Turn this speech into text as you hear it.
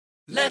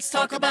Let's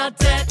talk about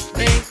debt,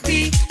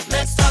 baby.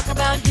 Let's talk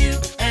about you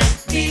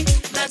and me.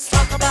 Let's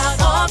talk about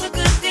all the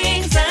good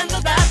things and the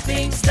bad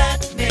things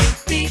that may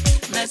be.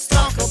 Let's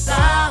talk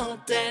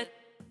about debt.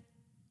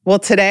 Well,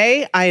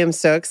 today I am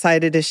so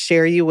excited to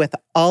share you with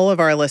all of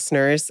our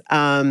listeners.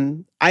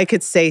 I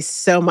could say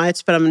so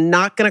much, but I'm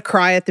not going to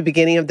cry at the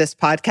beginning of this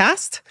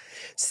podcast.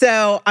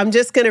 So I'm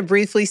just going to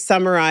briefly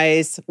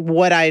summarize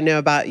what I know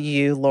about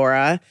you,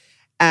 Laura,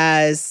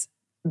 as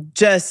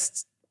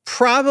just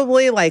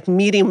probably like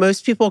meeting,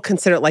 most people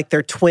consider it like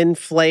their twin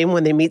flame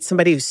when they meet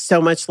somebody who's so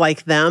much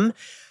like them.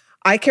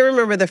 I can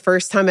remember the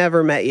first time I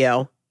ever met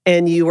you,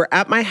 and you were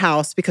at my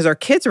house because our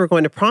kids were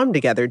going to prom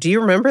together. Do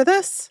you remember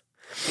this?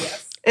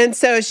 Yes. And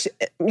so,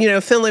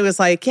 Finley was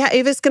like, yeah,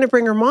 Ava's going to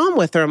bring her mom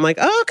with her. I'm like,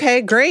 oh,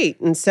 okay, great.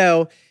 And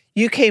so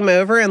you came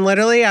over and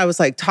literally I was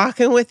like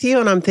talking with you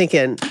and I'm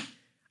thinking,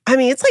 I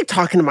mean, it's like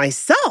talking to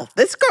myself.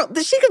 This girl,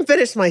 she can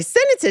finish my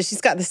sentences.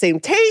 She's got the same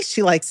taste.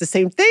 She likes the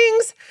same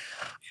things.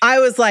 I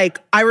was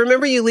like, I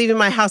remember you leaving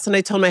my house and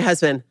I told my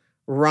husband,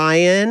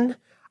 Ryan,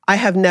 I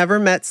have never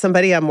met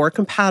somebody I'm more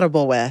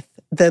compatible with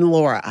than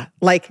Laura.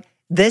 Like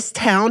this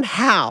town,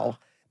 how?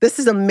 This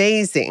is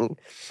amazing.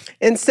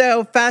 And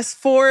so fast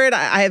forward,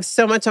 I have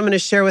so much I'm going to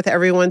share with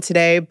everyone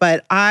today,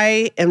 but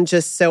I am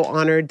just so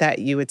honored that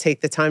you would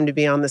take the time to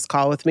be on this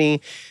call with me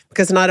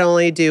because not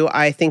only do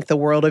I think the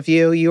world of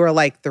you, you are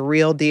like the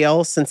real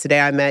deal since the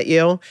day I met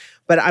you,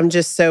 but I'm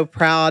just so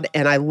proud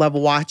and I love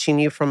watching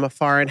you from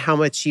afar and how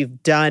much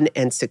you've done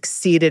and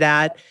succeeded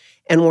at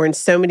and worn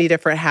so many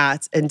different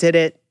hats and did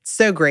it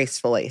so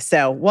gracefully.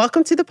 So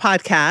welcome to the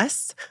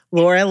podcast,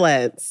 Laura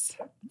Lentz.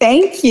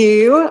 Thank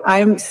you.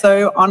 I'm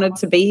so honored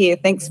to be here.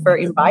 Thanks for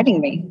inviting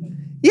me.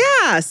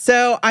 Yeah.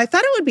 So I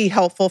thought it would be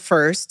helpful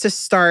first to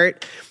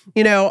start,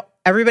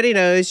 everybody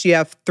knows you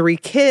have 3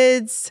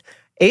 kids.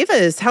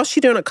 How's she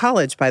doing at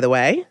college, by the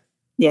way?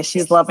 Yeah,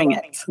 she's loving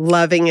it.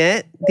 Loving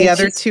it. The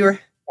other 2 are...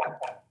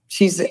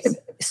 She's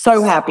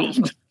so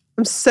happy.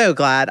 I'm so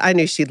glad. I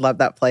knew she'd love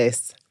that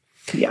place.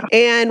 Yeah.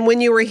 And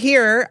when you were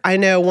here, I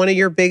know one of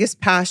your biggest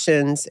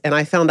passions, and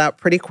I found out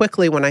pretty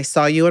quickly when I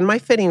saw you in my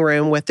fitting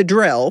room with the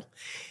drill,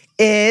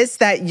 is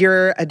that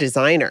you're a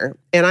designer.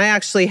 And I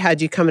actually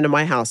had you come into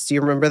my house. Do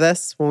you remember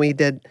this? When we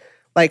did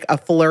like a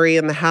flurry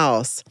in the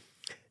house.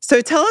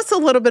 So tell us a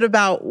little bit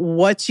about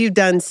what you've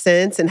done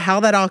since and how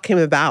that all came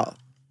about.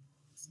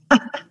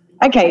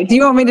 Okay. Do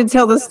you want me to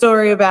tell the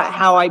story about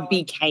how I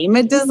became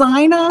a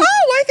designer?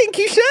 Oh, I think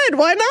you should.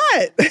 Why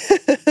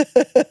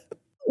not?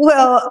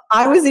 Well,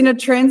 I was in a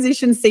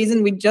transition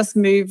season. We just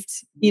moved,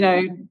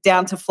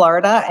 down to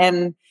Florida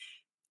and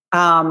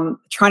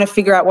trying to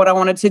figure out what I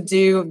wanted to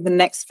do the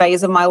next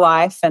phase of my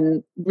life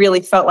and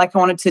really felt like I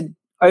wanted to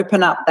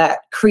open up that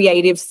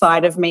creative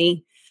side of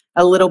me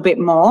a little bit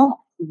more.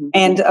 Mm-hmm.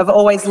 And I've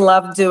always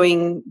loved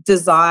doing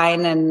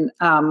design and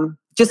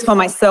just for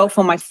myself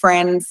or my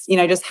friends,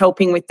 just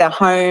helping with their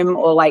home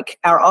or like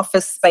our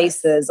office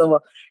spaces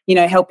or,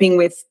 helping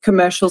with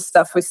commercial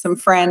stuff with some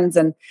friends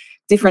and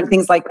different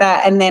things like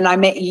that. And then I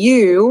met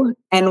you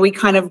and we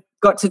kind of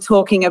got to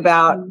talking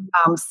about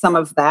some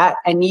of that.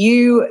 And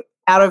you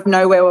out of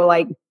nowhere were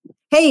like,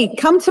 hey,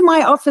 come to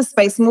my office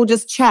space and we'll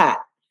just chat.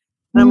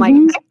 And I'm like,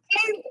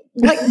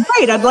 okay,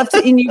 great. I'd love to.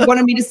 And you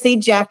wanted me to see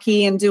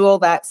Jackie and do all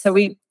that. So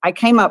I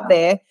came up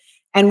there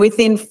and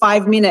within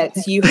 5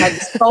 minutes you had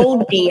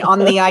sold me on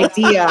the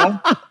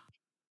idea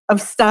of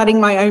starting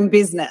my own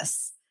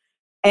business.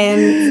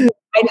 And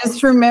I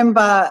just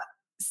remember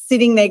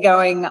sitting there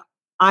going,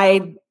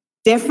 I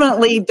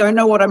definitely don't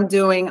know what I'm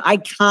doing. I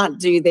can't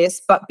do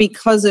this. But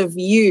because of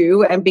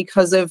you and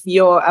because of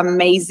your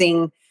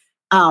amazing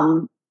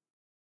pump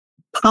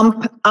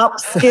up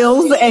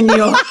skills and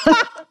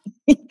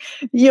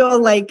your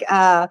like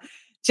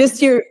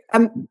just your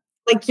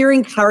your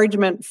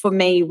encouragement for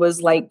me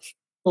was like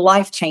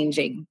life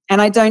changing.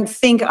 And I don't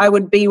think I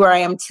would be where I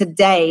am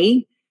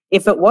today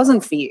if it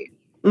wasn't for you.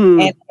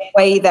 And the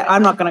way that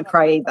I'm not going to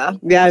cry either.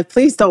 Yeah,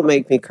 please don't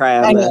make me cry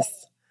on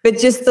this. But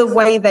just the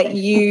way that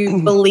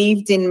you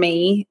believed in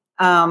me,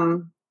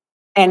 and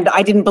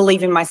I didn't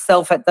believe in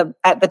myself at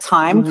the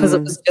time because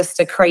it was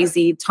just a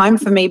crazy time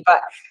for me. But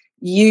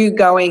you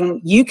going,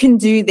 you can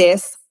do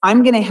this.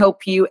 I'm going to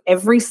help you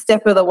every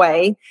step of the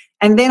way.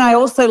 And then I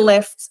also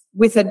left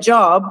with a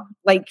job.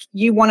 Like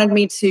you wanted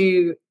me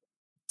to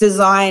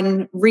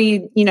design,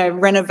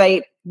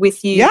 renovate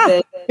with you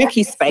the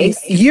Jackie space.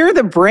 You're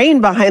the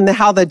brain behind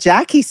how the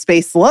Jackie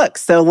space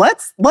looks. So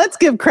let's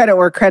give credit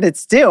where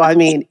credit's due. I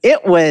mean,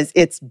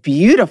 it's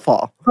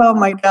beautiful. Oh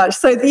my gosh.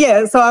 So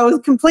I was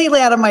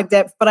completely out of my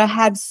depth, but I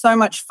had so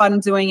much fun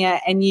doing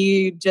it. And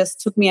you just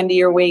took me under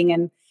your wing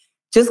and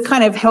just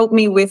kind of helped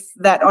me with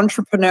that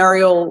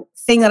entrepreneurial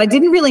thing that I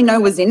didn't really know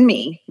was in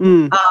me.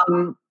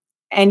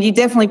 And you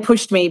definitely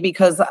pushed me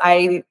because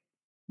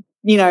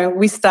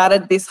we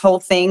started this whole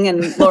thing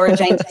and Laura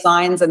Jayne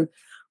Designs and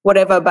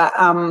whatever, but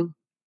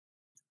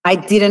I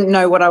didn't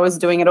know what I was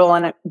doing at all.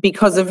 And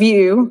because of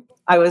you,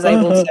 I was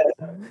able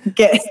to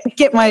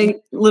get my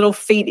little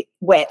feet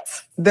wet.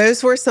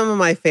 Those were some of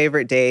my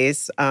favorite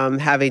days,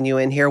 having you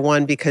in here.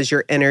 One, because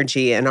your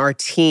energy and our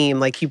team,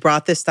 like you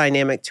brought this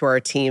dynamic to our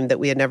team that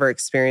we had never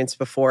experienced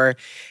before.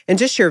 And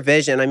just your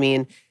vision. I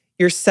mean,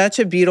 you're such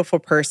a beautiful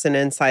person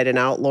inside and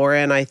out, Laura.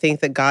 And I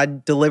think that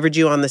God delivered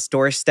you on this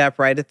doorstep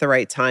right at the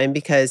right time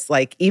because,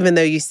 like, even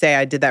though you say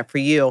I did that for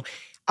you,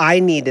 I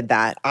needed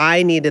that.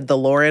 I needed the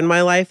Laura in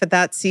my life at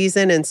that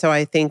season. And so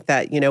I think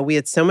that, we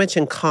had so much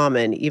in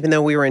common, even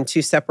though we were in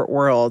two separate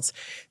worlds,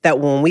 that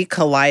when we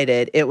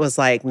collided, it was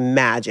like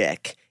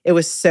magic. It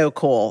was so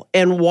cool.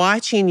 And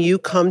watching you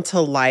come to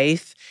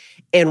life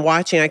and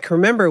I can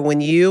remember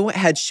when you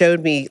had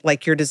showed me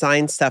like your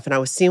design stuff and I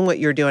was seeing what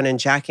you're doing in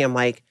Jackie, I'm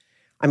like,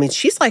 I mean,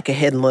 she's like a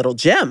hidden little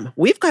gem.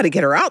 We've got to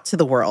get her out to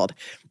the world.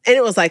 And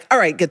it was like, all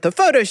right, get the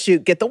photo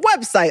shoot, get the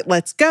website,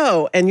 let's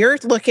go. And you're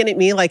looking at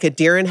me like a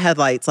deer in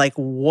headlights, like,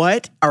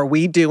 what are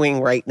we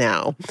doing right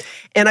now?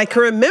 And I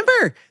can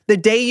remember the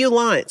day you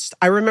launched.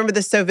 I remember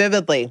this so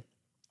vividly.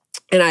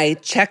 And I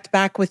checked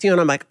back with you and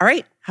I'm like, all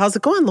right, how's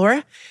it going,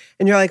 Laura?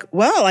 And you're like,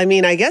 well, I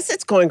mean, I guess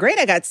it's going great.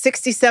 I got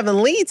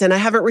 67 leads and I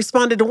haven't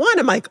responded to one.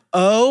 I'm like,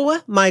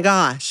 oh my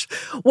gosh.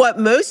 What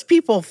most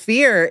people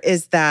fear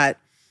is that,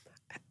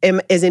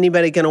 is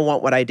anybody going to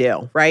want what I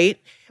do, right?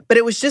 But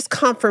it was just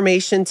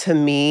confirmation to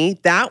me.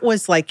 That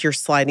was like your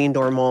sliding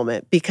door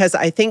moment because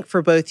I think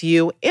for both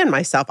you and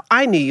myself,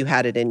 I knew you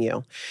had it in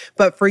you.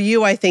 But for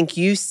you, I think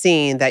you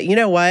seen that, you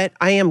know what?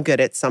 I am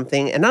good at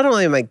something. And not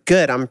only am I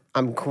good,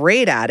 I'm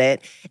great at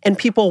it. And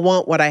people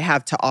want what I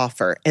have to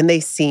offer and they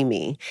see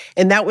me.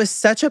 And that was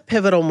such a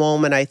pivotal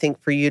moment, I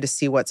think, for you to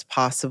see what's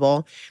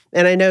possible.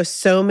 And I know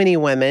so many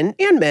women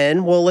and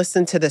men will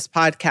listen to this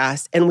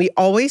podcast and we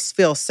always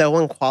feel so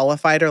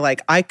unqualified or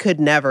like, I could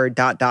never ...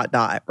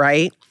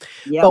 right?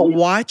 Yep. But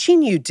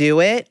watching you do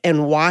it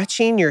and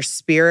watching your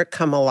spirit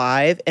come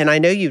alive, and I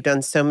know you've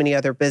done so many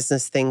other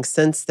business things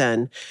since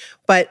then,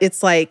 but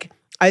it's like,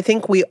 I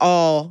think we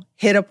all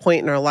hit a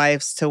point in our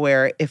lives to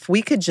where if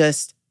we could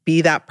just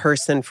be that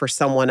person for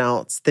someone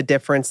else, the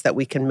difference that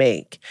we can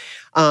make.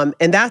 And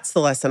that's the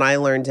lesson I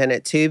learned in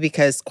it too,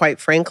 because quite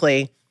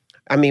frankly,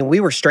 I mean, we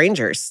were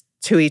strangers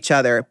to each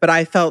other, but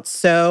I felt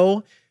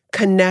so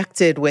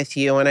connected with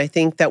you. And I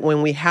think that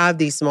when we have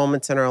these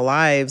moments in our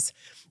lives,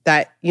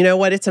 that, you know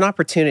what, it's an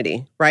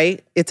opportunity,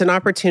 right? It's an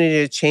opportunity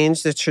to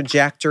change the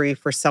trajectory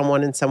for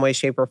someone in some way,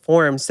 shape, or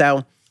form.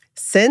 So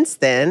since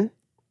then.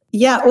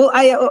 Yeah,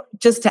 well,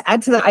 just to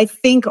add to that, I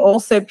think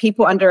also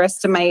people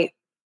underestimate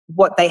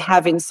what they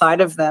have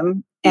inside of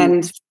them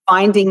and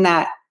finding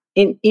that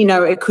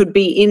it could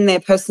be in their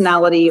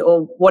personality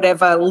or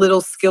whatever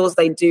little skills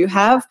they do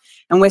have.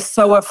 And we're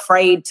so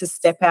afraid to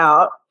step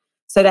out.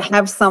 So to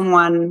have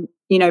someone,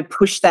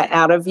 push that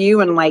out of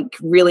you and like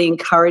really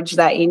encourage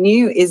that in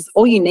you is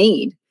all you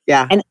need.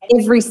 Yeah. And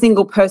every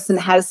single person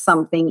has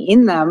something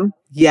in them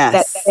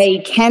that they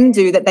can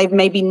do that they've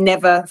maybe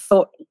never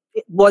thought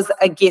it was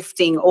a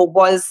gifting or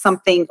was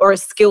something or a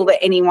skill that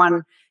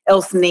anyone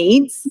else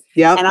needs.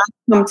 Yeah. And I've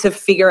come to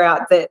figure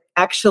out that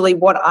actually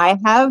what I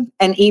have,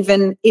 and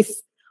even if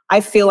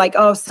I feel like,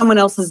 oh, someone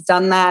else has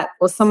done that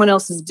or someone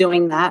else is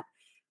doing that,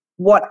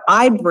 what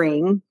I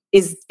bring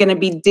is going to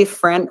be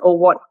different, or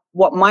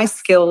what my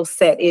skill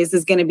set is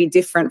going to be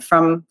different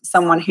from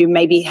someone who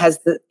maybe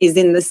is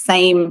in the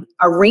same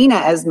arena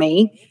as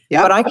me,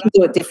 but I can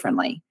do it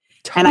differently.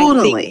 Totally. And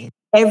I think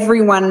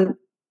everyone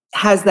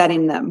has that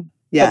in them,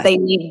 but they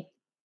need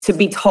to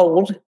be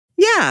told.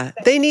 Yeah,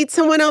 they need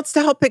someone else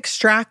to help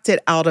extract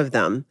it out of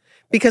them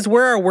because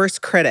we're our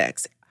worst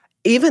critics.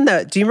 Even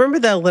do you remember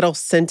the little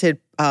scented,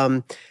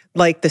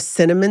 like the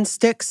cinnamon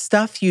stick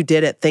stuff you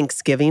did at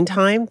Thanksgiving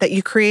time that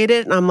you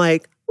created? And I'm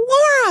like,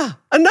 Laura,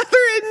 another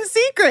hidden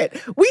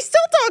secret. We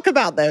still talk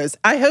about those.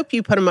 I hope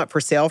you put them up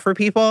for sale for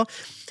people.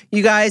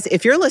 You guys,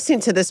 if you're listening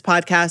to this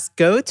podcast,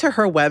 go to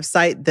her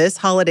website this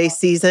holiday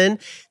season.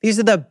 These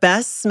are the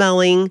best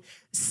smelling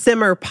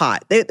simmer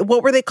pot.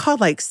 What were they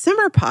called? Like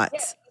simmer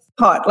pots?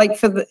 Pot. Like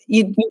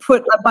you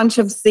put a bunch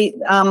of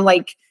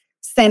like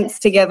scents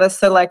together.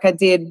 So like I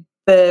did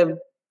the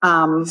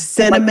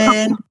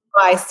cinnamon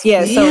spice.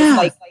 Yeah. So it's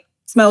like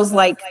smells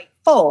like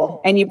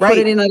fall, and you put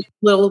it in a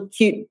little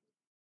cute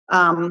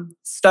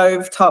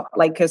stove top,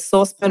 like a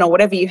saucepan or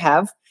whatever you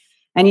have,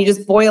 and you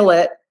just boil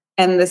it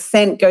and the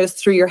scent goes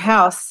through your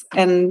house.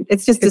 And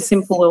it's just a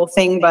simple little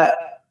thing, but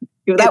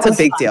that was a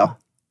big fun. deal.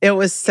 It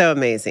was so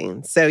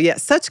amazing. So yeah,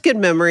 such good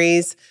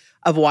memories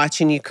of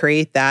watching you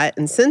create that.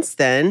 And since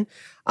then,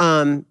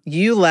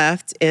 you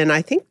left in,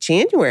 I think,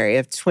 January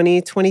of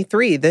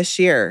 2023 this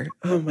year.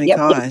 Oh my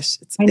gosh.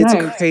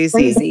 It's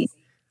crazy.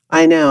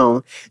 I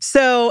know.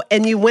 So,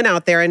 and you went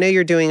out there. I know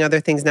you're doing other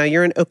things now.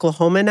 You're in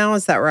Oklahoma now.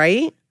 Is that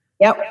right?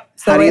 Yep.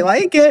 So how do you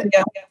like it?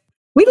 Yeah.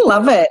 We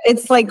love it.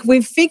 It's like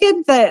we've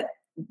figured that,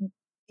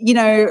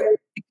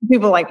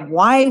 people are like,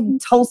 why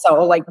Tulsa?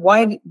 Or like,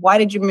 why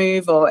did you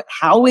move? Or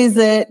how is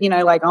it?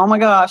 Like, oh my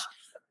gosh.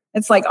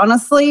 It's like,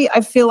 honestly,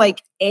 I feel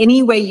like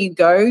anywhere you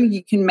go,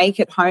 you can make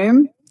it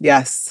home.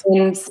 Yes.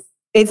 And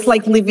it's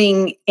like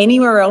living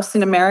anywhere else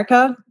in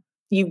America,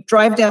 you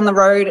drive down the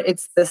road,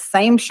 it's the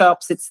same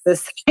shops, it's the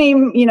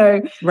same,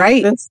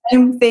 Right. the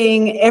same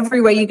thing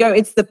everywhere you go.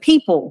 It's the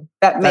people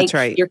that make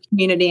right. your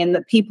community, and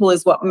the people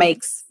is what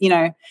makes,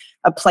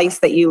 a place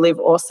that you live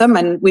awesome.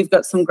 And we've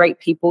got some great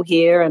people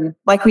here. And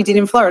like we did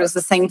in Florida, it's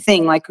the same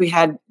thing. Like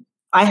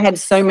I had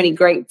so many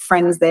great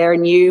friends there,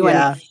 and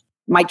and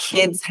my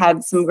kids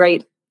had some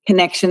great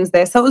connections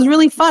there. So it was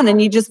really fun,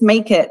 and you just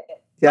make it.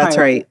 That's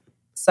home. right.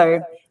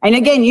 So, and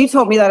again, you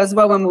taught me that as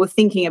well when we were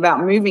thinking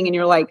about moving, and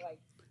you're like,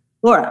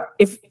 Laura,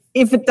 if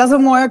it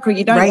doesn't work or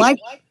you don't like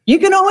it, you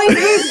can always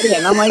move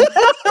again. I'm like,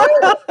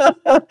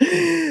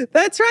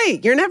 that's right.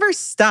 You're never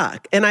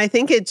stuck. And I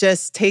think it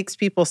just takes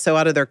people so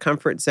out of their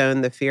comfort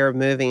zone, the fear of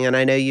moving. And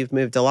I know you've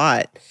moved a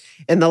lot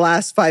in the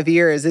last 5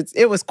 years.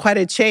 It was quite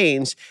a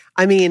change.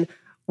 I mean,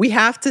 we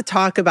have to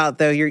talk about,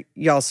 though,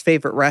 y'all's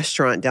favorite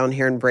restaurant down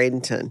here in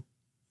Bradenton.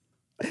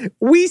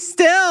 We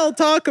still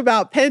talk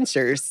about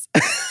Pinchers.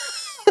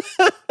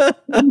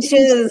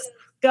 Pinchers.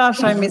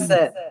 Gosh, I miss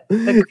it.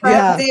 The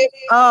crab dip.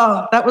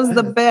 Oh, that was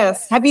the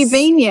best. Have you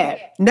been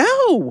yet?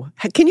 No.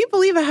 Can you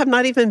believe I have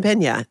not even been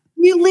yet?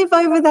 You live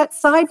over that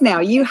side now.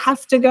 You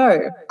have to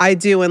go. I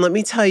do. And let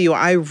me tell you,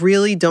 I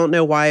really don't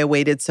know why I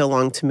waited so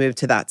long to move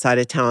to that side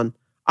of town.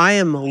 I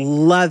am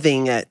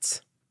loving it.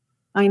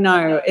 I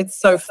know. It's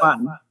so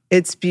fun.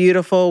 It's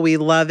beautiful. We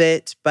love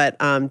it. But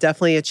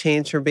definitely a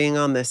change from being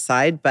on this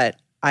side. But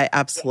I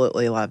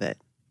absolutely love it.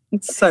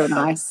 It's so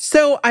nice.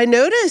 So I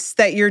noticed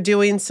that you're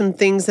doing some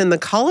things in the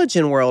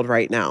collagen world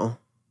right now.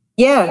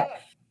 Yeah.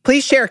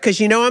 Please share,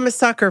 because I'm a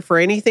sucker for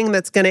anything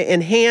that's going to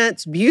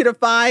enhance,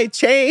 beautify,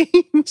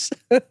 change.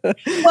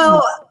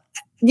 Well,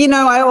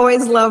 I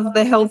always love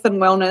the health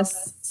and wellness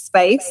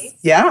space.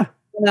 Yeah.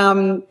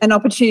 An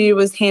opportunity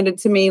was handed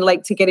to me,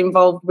 like, to get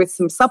involved with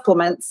some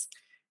supplements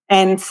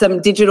and some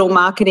digital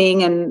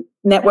marketing and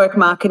network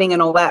marketing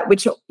and all that,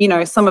 which,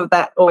 some of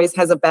that always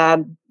has a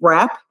bad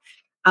rap.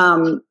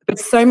 But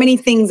so many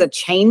things are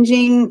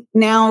changing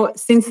now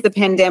since the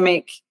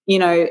pandemic.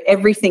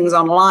 Everything's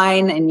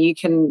online, and you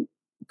can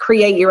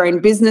create your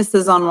own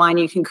businesses online.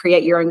 You can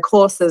create your own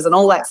courses and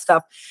all that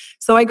stuff.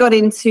 So I got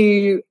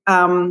into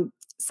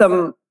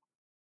starting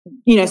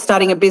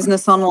a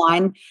business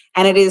online,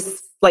 and it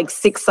is like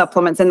 6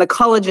 supplements, and the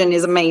collagen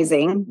is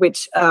amazing,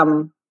 which,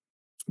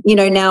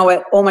 now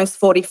at almost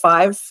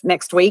 45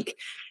 next week,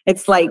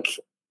 it's like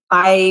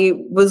I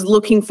was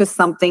looking for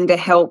something to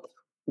help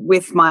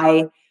with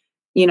my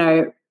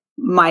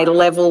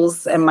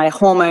levels and my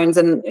hormones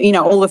and,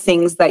 all the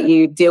things that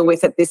you deal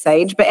with at this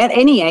age. But at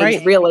any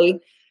age, really,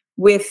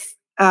 with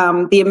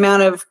the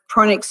amount of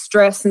chronic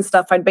stress and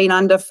stuff I'd been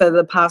under for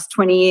the past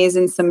 20 years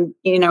in some,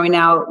 in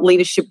our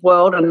leadership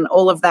world and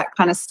all of that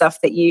kind of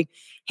stuff that you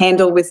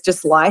handle with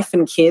just life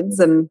and kids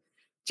and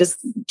just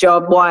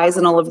job-wise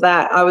and all of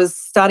that,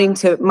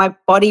 my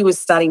body was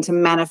starting to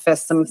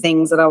manifest some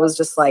things that I was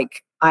just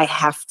like, I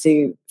have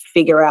to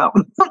figure out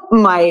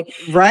my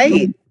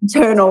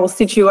internal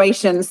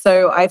situation.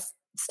 So I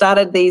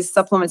started these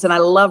supplements and I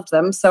loved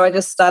them. So I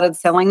just started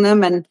selling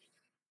them. And,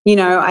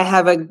 I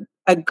have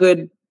a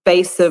good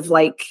base of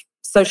like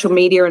social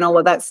media and all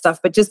of that stuff,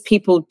 but just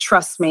people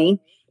trust me.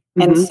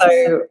 Mm-hmm. And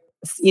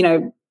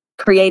so,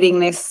 creating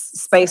this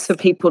space for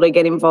people to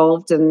get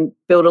involved and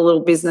build a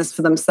little business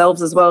for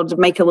themselves as well, to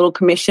make a little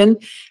commission,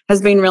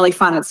 has been really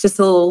fun. It's just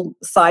a little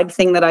side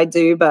thing that I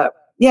do, but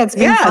yeah, it's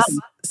been fun.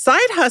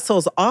 Side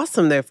hustle's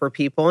awesome though for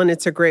people, and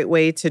it's a great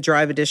way to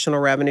drive additional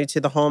revenue to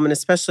the home, and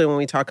especially when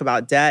we talk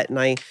about debt. And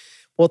I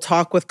will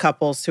talk with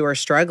couples who are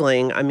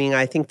struggling. I mean,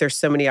 I think there's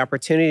so many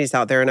opportunities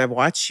out there, and I've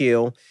watched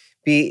you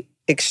be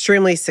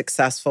extremely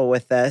successful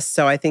with this.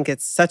 So I think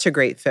it's such a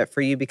great fit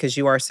for you because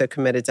you are so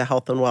committed to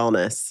health and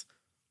wellness.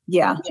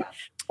 Yeah.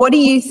 What do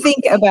you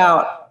think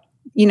about,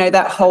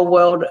 that whole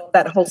world,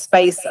 that whole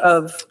space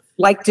of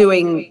like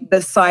doing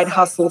the side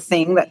hustle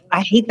thing? That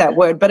I hate that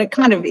word, but it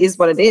kind of is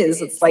what it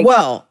is. It's like,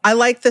 well, I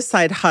like the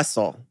side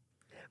hustle,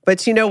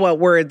 but you know what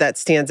word that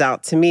stands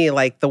out to me?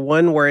 Like the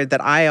one word that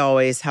I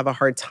always have a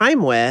hard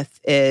time with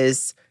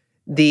is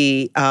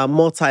the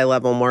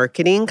multi-level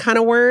marketing kind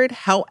of word.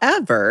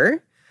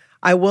 However,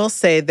 I will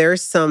say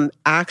there's some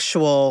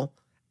actual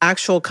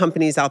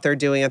companies out there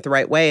doing it the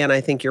right way, and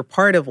I think you're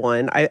part of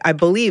one. I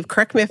believe,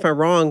 correct me if I'm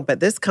wrong, but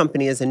this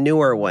company is a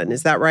newer one.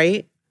 Is that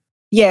right?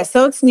 Yeah,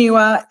 so it's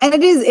newer, and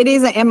it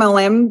is an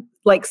MLM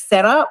like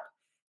setup,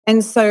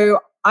 and so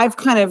I've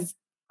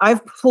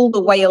pulled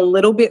away a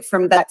little bit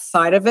from that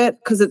side of it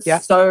because it's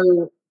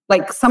so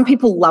like some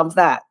people love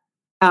that,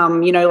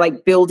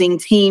 like building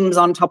teams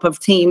on top of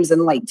teams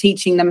and like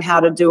teaching them how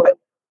to do it,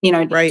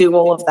 do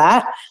all of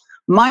that.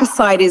 My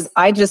side is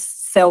I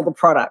just sell the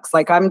products.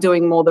 Like I'm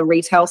doing more the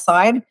retail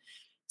side.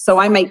 So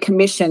I make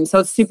commission. So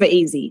it's super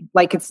easy.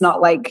 Like it's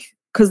not like,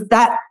 because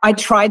I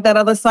tried that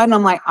other side and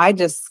I'm like, I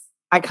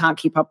can't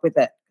keep up with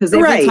it. Because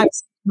every time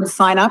you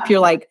sign up,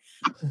 you're like,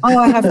 oh,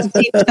 I have to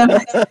teach them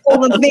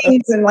all the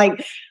things. And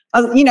like,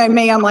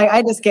 me, I'm like,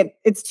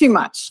 it's too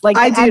much. Like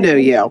I do know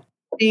you.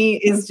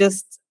 Is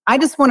just, I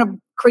just want to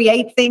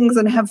create things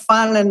and have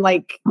fun and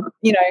like,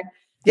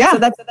 Yeah. So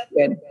that's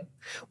good.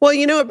 Well,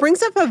 it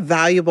brings up a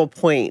valuable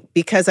point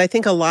because I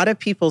think a lot of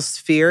people's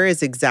fear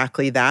is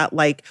exactly that,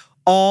 like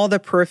all the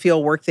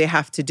peripheral work they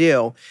have to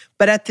do.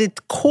 But at the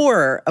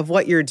core of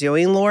what you're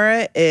doing,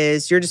 Laura,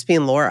 is you're just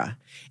being Laura.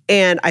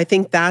 And I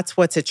think that's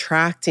what's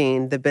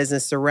attracting the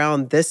business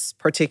around this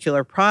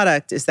particular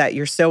product is that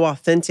you're so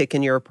authentic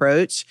in your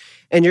approach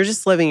and you're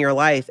just living your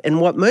life.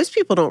 And what most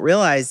people don't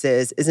realize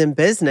is in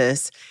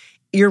business,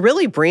 you're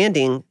really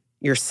branding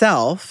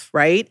yourself,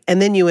 right?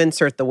 And then you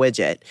insert the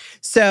widget.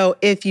 So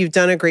if you've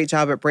done a great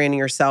job at branding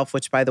yourself,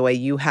 which by the way,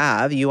 you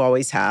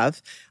always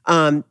have,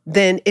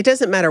 then it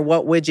doesn't matter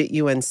what widget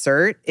you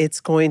insert, it's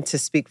going to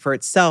speak for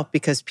itself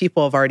because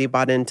people have already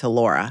bought into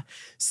Laura.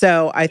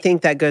 So I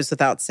think that goes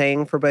without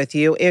saying for both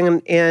you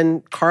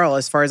and Carl,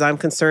 as far as I'm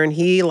concerned,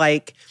 he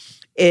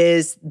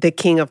is the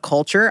king of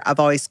culture. I've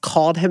always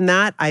called him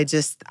that.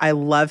 I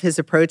love his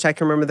approach. I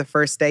can remember the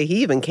first day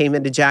he even came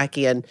into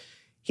Jackie and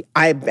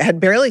I had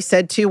barely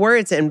said 2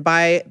 words, and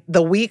by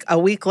a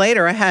week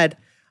later, I had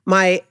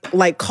my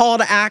call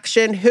to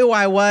action, who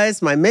I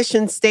was, my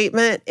mission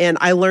statement, and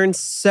I learned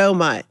so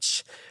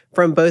much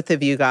from both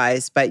of you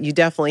guys. But you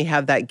definitely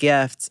have that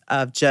gift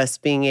of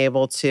just being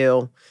able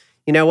to,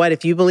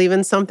 if you believe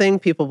in something,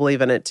 people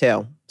believe in it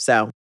too.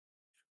 So.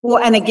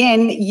 Well, and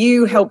again,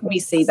 you helped me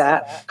see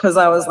that because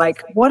I was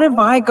like, what have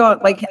I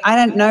got? I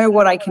don't know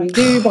what I can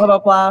do, blah, blah,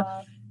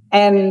 blah.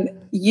 And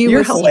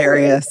you're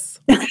hilarious.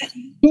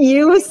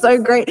 You were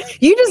so great.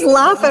 You just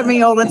laugh at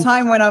me all the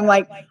time when I'm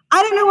like,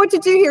 I don't know what to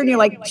do here. And you're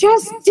like,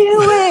 just do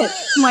it.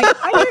 I'm like,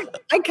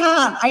 I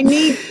can't. I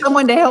need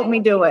someone to help me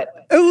do it.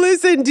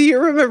 Listen, do you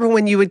remember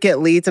when you would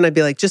get leads and I'd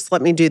be like, just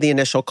let me do the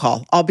initial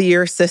call. I'll be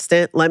your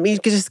assistant. Let me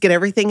just get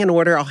everything in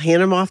order. I'll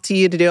hand them off to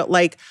you to do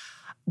it.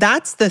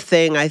 That's the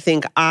thing. I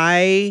think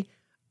I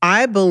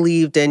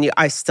believed in you.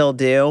 I still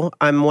do.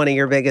 I'm one of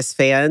your biggest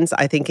fans.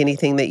 I think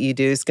anything that you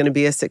do is going to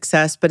be a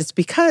success, but it's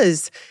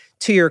because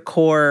to your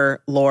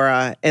core,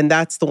 Laura, and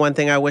that's the one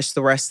thing I wish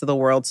the rest of the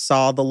world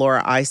saw, the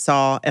Laura I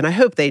saw, and I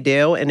hope they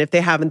do, and if they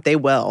haven't, they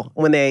will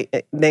when they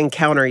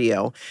encounter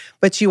you.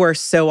 But you are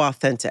so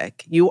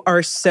authentic. You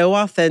are so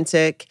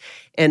authentic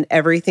in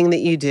everything that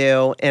you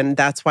do, and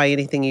that's why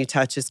anything you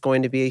touch is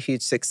going to be a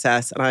huge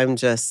success, and I'm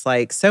just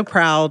so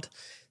proud,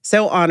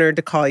 so honored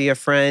to call you a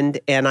friend,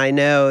 and I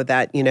know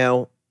that,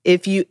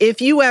 if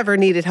you ever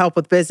needed help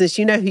with business,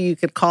 you know who you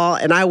could call,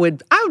 and I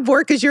would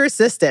work as your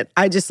assistant.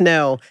 I just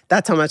know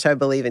that's how much I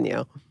believe in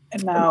you.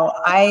 No,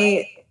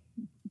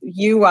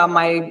 you are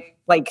my,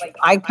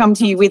 I come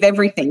to you with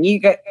everything.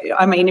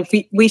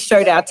 If we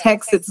showed our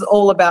texts, it's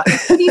all about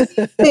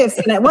this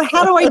and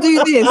how do I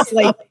do this?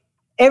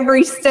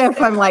 Every step,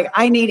 I'm like,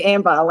 I need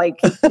Amber.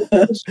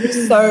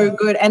 She's so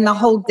good. And the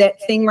whole debt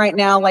thing right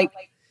now,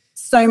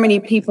 so many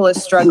people are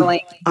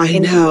struggling. I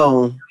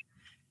know.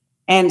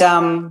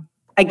 And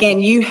again,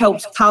 you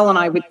helped Carl and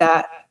I with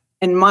that.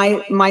 And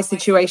my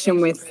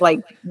situation with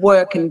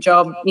work and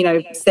job,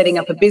 setting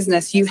up a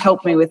business, you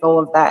helped me with all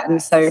of that.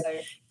 And so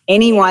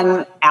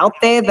anyone out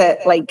there that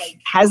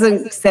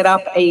hasn't set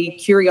up a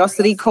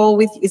curiosity call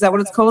with, is that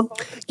what it's called?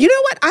 You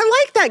know what?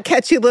 I like that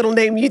catchy little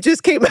name you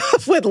just came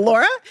up with,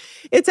 Laura.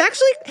 It's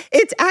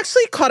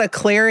actually called a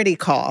clarity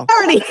call.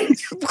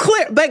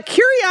 But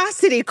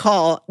curiosity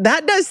call,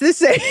 that does the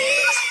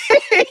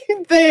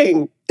same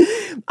thing.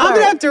 I'm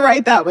going to have to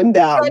write that one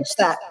down. Catch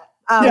that.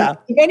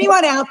 If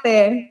anyone out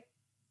there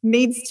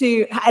needs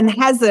to and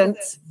hasn't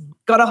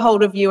got a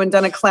hold of you and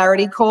done a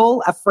clarity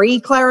call, a free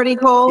clarity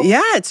call.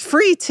 Yeah, it's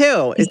free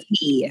too.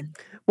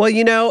 Well,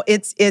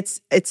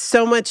 it's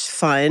so much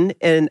fun.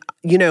 And,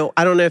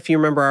 I don't know if you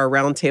remember our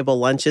roundtable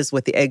lunches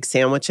with the egg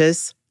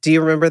sandwiches. Do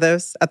you remember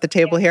those at the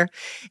table here?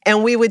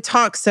 And we would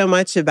talk so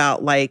much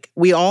about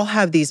we all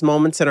have these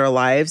moments in our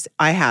lives.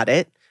 I had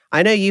it.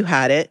 I know you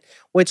had it,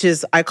 which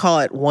is, I call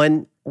it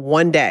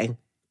one day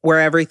where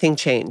everything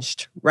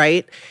changed,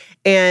 right?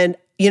 And,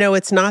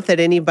 it's not that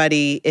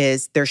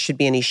there should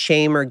be any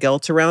shame or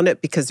guilt around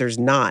it because there's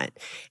not.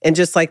 And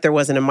just like there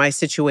wasn't in my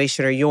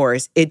situation or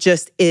yours, it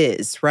just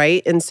is,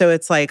 right? And so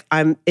it's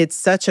it's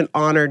such an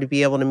honor to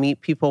be able to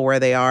meet people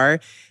where they are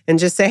and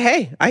just say,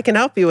 hey, I can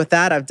help you with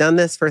that. I've done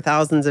this for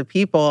thousands of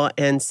people,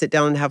 and sit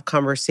down and have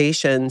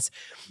conversations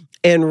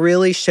and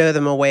really show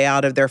them a way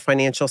out of their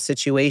financial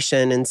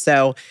situation. And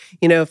so,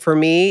 for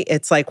me,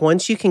 it's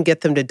once you can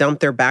get them to dump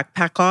their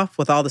backpack off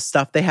with all the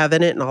stuff they have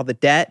in it and all the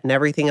debt and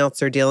everything else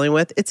they're dealing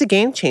with, it's a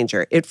game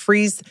changer. It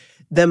frees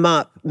them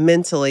up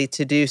mentally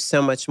to do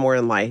so much more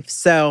in life.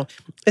 So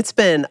it's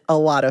been a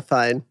lot of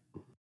fun.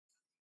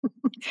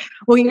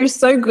 Well, you're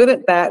so good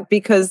at that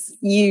because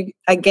you've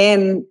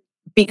been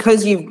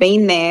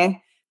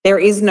there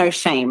is no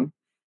shame.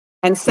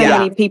 And so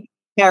many people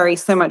carry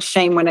so much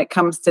shame when it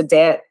comes to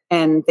debt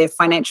and their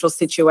financial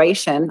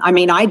situation. I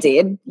mean, I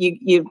did.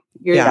 You're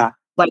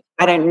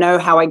I don't know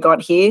how I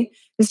got here.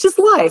 It's just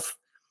life.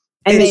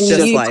 And then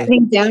you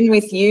sitting down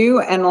with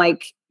you and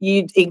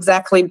you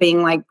exactly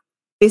being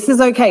this is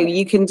okay.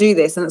 You can do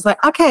this. And it's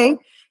okay.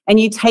 and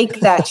you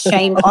take that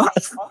shame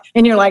off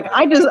and you're like,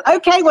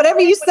 okay, whatever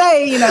you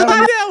say, you know. I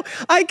know.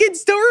 I can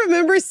still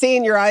remember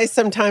seeing your eyes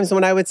sometimes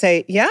when I would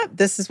say, yeah,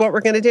 this is what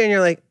we're going to do. And you're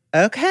like,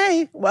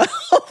 okay, well,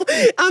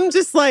 I'm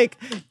just like,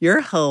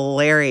 you're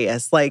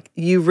hilarious. Like,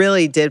 you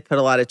really did put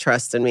a lot of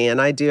trust in me, and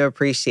I do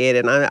appreciate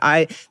it. And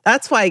I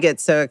that's why I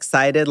get so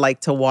excited, like,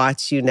 to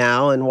watch you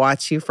now and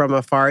watch you from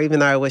afar,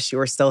 even though I wish you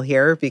were still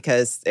here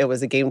because it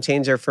was a game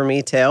changer for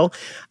me too.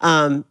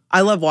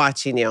 I love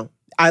watching you.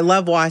 I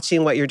love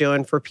watching what you're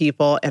doing for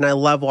people, and I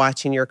love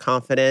watching your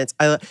confidence.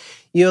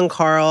 You and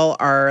Carl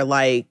are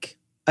like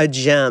a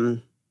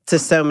gem to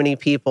so many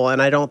people,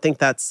 and I don't think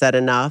that's said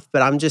enough,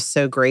 but I'm just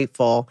so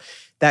grateful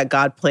that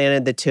God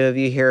planted the two of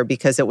you here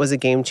because it was a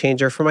game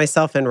changer for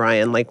myself and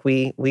Ryan. Like,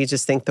 we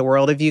just think the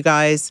world of you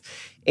guys.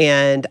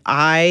 And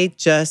I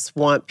just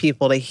want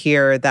people to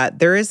hear that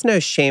there is no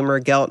shame or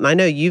guilt. And I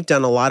know you've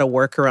done a lot of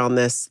work around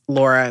this,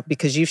 Laura,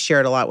 because you've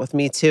shared a lot with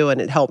me too,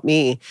 and it helped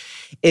me,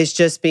 is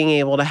just being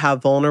able to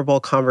have vulnerable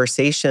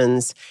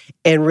conversations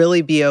and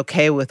really be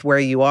okay with where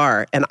you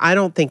are. And I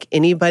don't think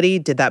anybody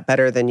did that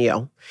better than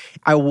you.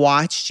 I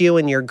watched you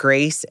in your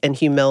grace and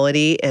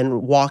humility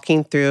and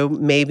walking through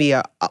maybe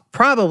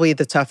probably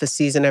the toughest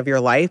season of your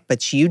life,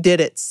 but you did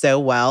it so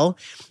well.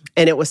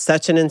 And it was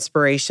such an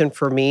inspiration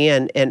for me.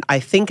 And I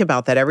think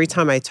about that every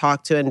time I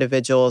talk to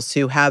individuals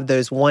who have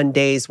those one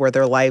days where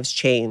their lives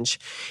change.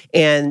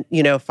 And,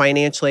 you know,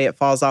 financially it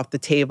falls off the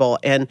table.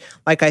 And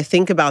like, I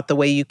think about the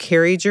way you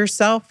carried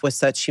yourself with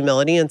such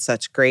humility and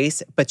such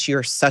grace, but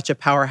you're such a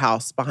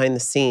powerhouse behind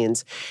the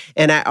scenes.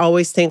 And I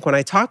always think when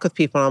I talk with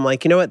people, I'm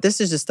like, you know what, this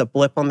is just a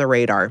blip on the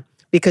radar.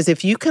 Because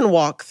if you can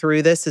walk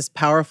through this as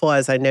powerful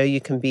as I know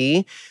you can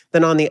be,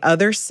 then on the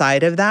other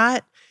side of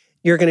that,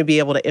 you're going to be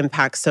able to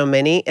impact so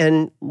many.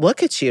 And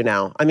look at you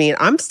now. I mean,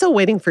 I'm still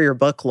waiting for your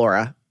book,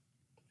 Laura.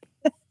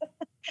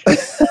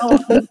 Oh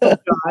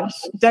gosh!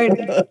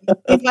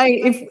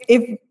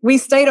 If we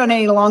stayed on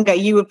any longer,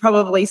 you would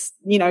probably,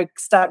 you know,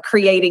 start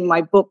creating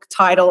my book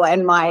title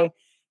and my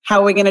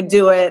how we're going to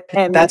do it.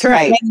 And that's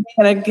right.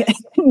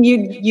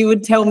 You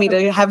would tell me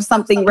to have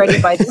something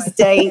ready by this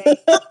date.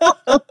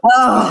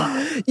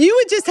 Oh. You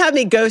would just have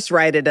me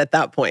ghostwrite it at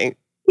that point.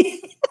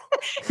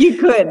 You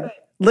could.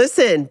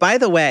 Listen, by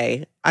the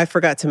way, I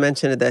forgot to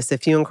mention this.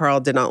 If you and Carl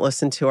did not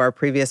listen to our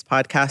previous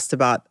podcast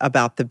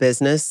about the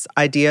business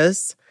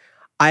ideas,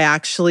 I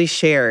actually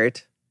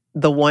shared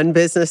the one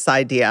business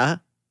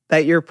idea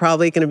that you're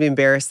probably going to be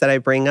embarrassed that I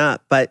bring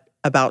up, but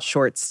about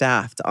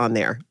short-staffed on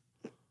there.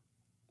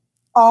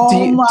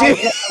 Oh my God,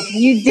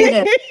 you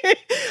did it.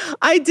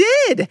 I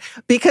did,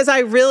 because I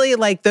really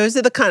like, those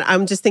are the kind,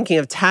 I'm just thinking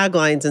of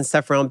taglines and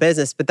stuff around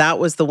business, but that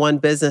was the one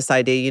business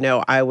idea, you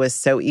know, I was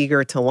so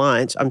eager to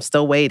launch. I'm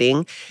still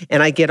waiting.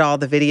 And I get all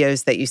the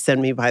videos that you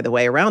send me, by the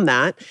way, around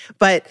that.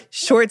 But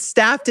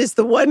Short-Staffed is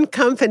the one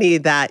company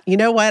that, you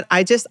know what,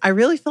 I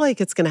really feel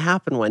like it's going to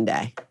happen one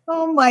day.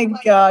 Oh my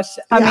gosh.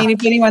 I mean,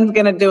 if anyone's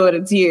going to do it,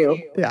 it's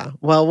you. Yeah.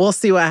 Well, we'll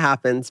see what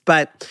happens.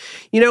 But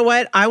you know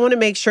what? I want to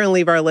make sure and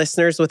leave our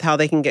listeners with how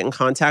they can get in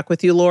contact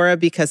with you, Laura,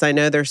 because I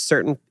know there's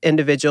certain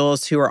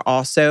individuals who are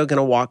also going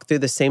to walk through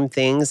the same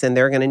things and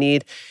they're going to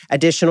need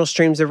additional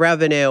streams of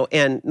revenue.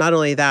 And not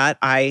only that,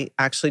 I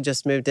actually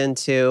just moved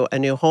into a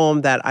new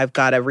home that I've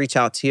got to reach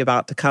out to you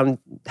about to come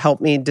help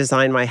me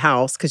design my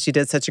house because you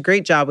did such a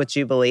great job with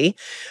Jubilee.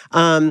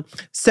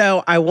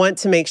 So I want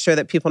to make sure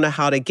that people know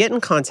how to get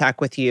in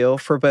contact with you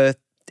for both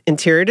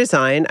interior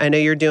design. I know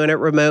you're doing it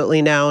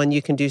remotely now, and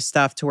you can do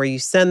stuff to where you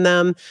send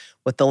them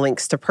with the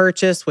links to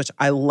purchase, which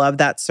I love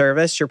that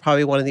service. You're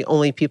probably one of the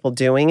only people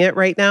doing it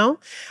right now.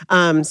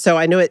 So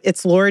I know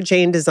it's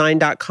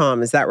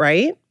laurajaynedesign.com. Is that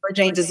right? Laura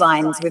Jayne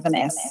Designs with an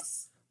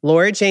S.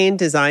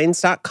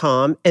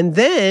 laurajaynedesigns.com. And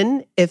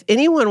then if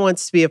anyone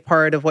wants to be a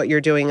part of what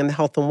you're doing in the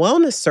health and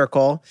wellness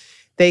circle,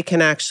 they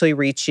can actually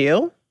reach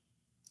you.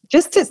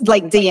 Just to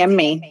DM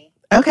me.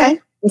 Okay.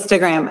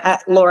 Instagram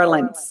at Laura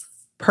Lentz.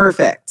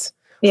 Perfect.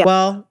 Yeah.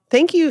 Well,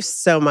 thank you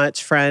so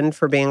much, friend,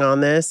 for being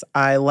on this.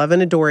 I love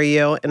and adore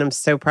you, and I'm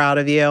so proud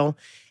of you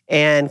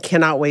and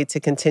cannot wait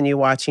to continue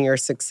watching your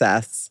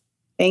success.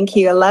 Thank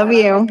you. I love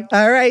you.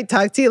 All right.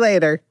 Talk to you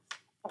later.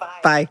 Bye.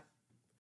 Bye.